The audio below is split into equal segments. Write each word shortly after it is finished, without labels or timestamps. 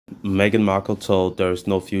Meghan Markle told there is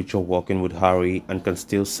no future working with Harry and can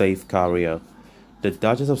still save Caree. The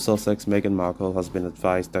Duchess of Sussex, Meghan Markle, has been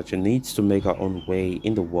advised that she needs to make her own way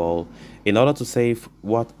in the world in order to save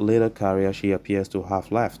what little career she appears to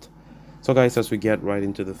have left. So guys, as we get right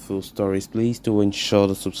into the full stories, please do ensure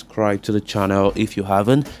to subscribe to the channel if you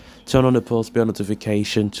haven't. Turn on the post bell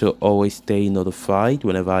notification to always stay notified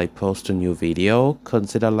whenever I post a new video.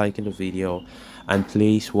 Consider liking the video and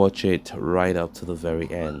please watch it right up to the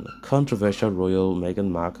very end. Controversial royal Meghan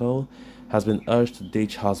Markle has been urged to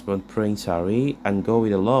ditch husband Prince Harry and go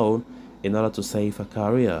it alone in order to save her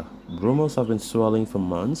career. Rumors have been swirling for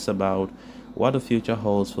months about what the future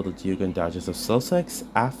holds for the Duke and Duchess of Sussex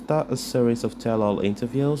after a series of tell-all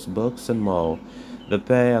interviews, books and more. The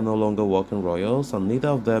pair are no longer working royals and neither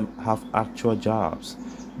of them have actual jobs,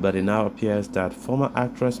 but it now appears that former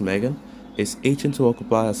actress Meghan is itching to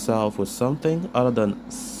occupy herself with something other than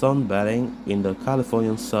sunbathing in the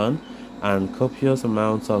Californian sun and copious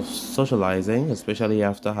amounts of socializing, especially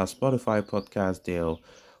after her Spotify podcast deal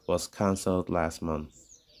was cancelled last month.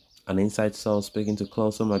 An inside source speaking to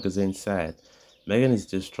Closer magazine said Meghan is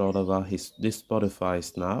distraught over this Spotify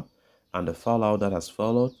snap and the fallout that has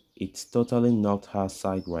followed. It's totally knocked her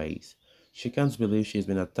sideways. She can't believe she's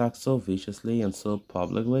been attacked so viciously and so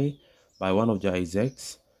publicly by one of their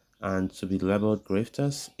execs, and to be labeled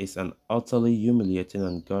grifters is an utterly humiliating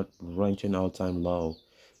and gut-wrenching all-time low.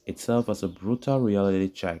 It serves as a brutal reality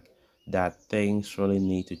check that things really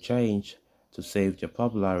need to change to save their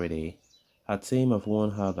popularity. Her team have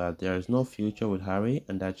warned her that there is no future with Harry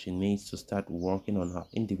and that she needs to start working on her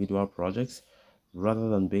individual projects rather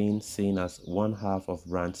than being seen as one half of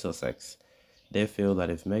Brand Sussex. They feel that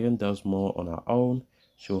if Meghan does more on her own,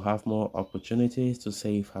 she'll have more opportunities to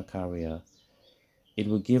save her career. It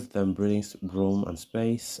will give them breathing room and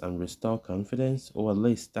space and restore confidence, or at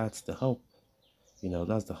least that's the hope.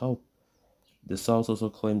 That's the hope. The source also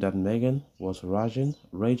claimed that Meghan was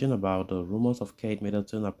raging about the rumors of Kate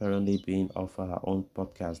Middleton apparently being offered her own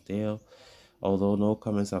podcast deal. Although no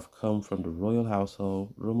comments have come from the royal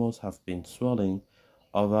household, rumors have been swirling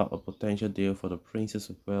over a potential deal for the Princess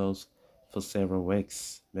of Wales for several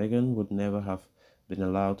weeks. Meghan would never have been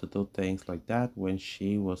allowed to do things like that when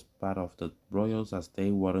she was part of the royals, as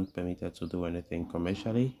they weren't permitted to do anything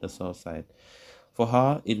commercially, the source said. For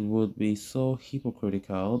her, it would be so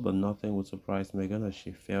hypocritical, but nothing would surprise Meghan as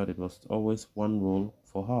she felt it was always one rule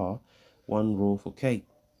for her, one rule for Kate.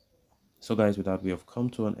 So guys, with that, we have come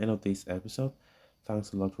to an end of this episode.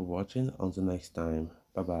 Thanks a lot for watching. Until next time.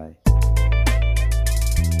 Bye bye.